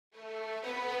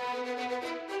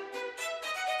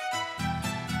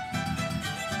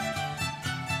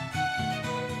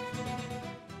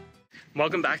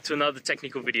Welcome back to another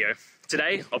technical video.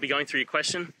 Today, I'll be going through your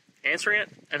question, answering it,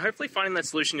 and hopefully finding that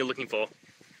solution you're looking for.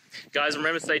 Guys,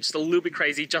 remember to stay just a little bit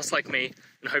crazy, just like me,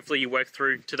 and hopefully you work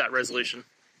through to that resolution.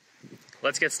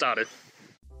 Let's get started.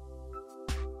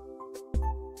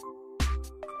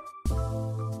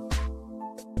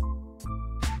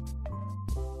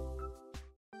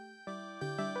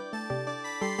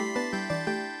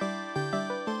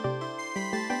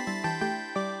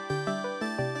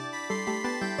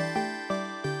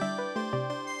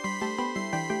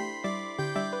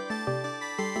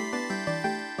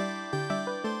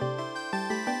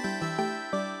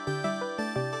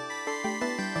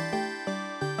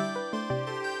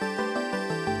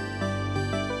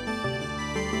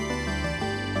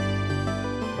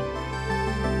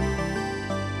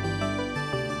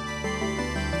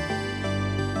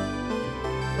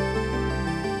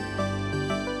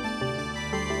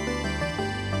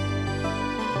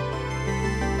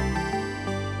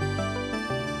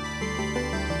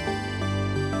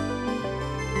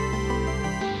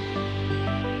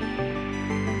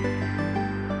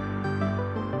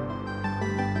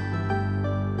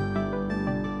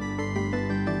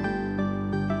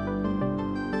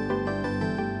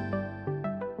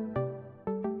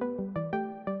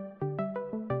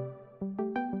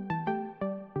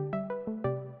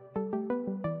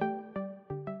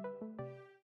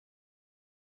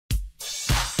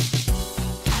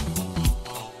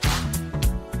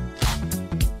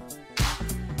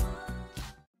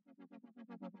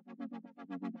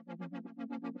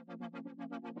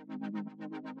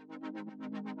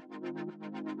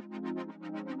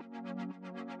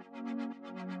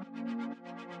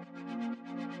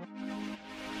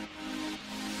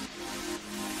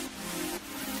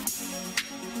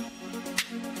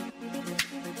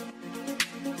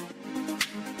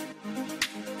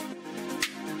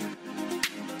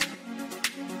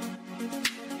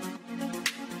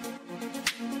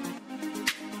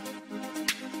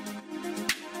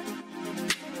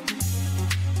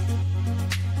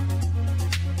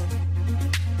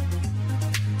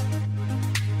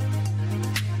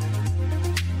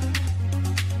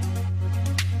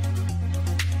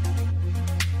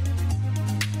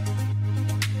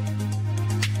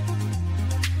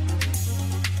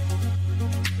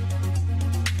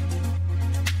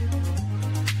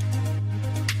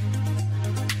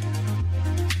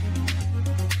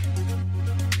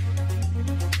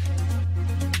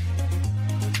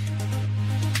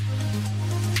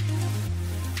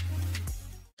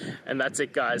 And that's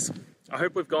it, guys. I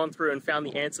hope we've gone through and found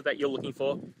the answer that you're looking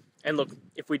for. And look,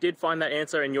 if we did find that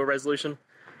answer in your resolution,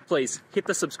 please hit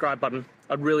the subscribe button.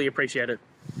 I'd really appreciate it.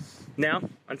 Now,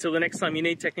 until the next time you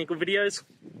need technical videos,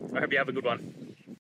 I hope you have a good one.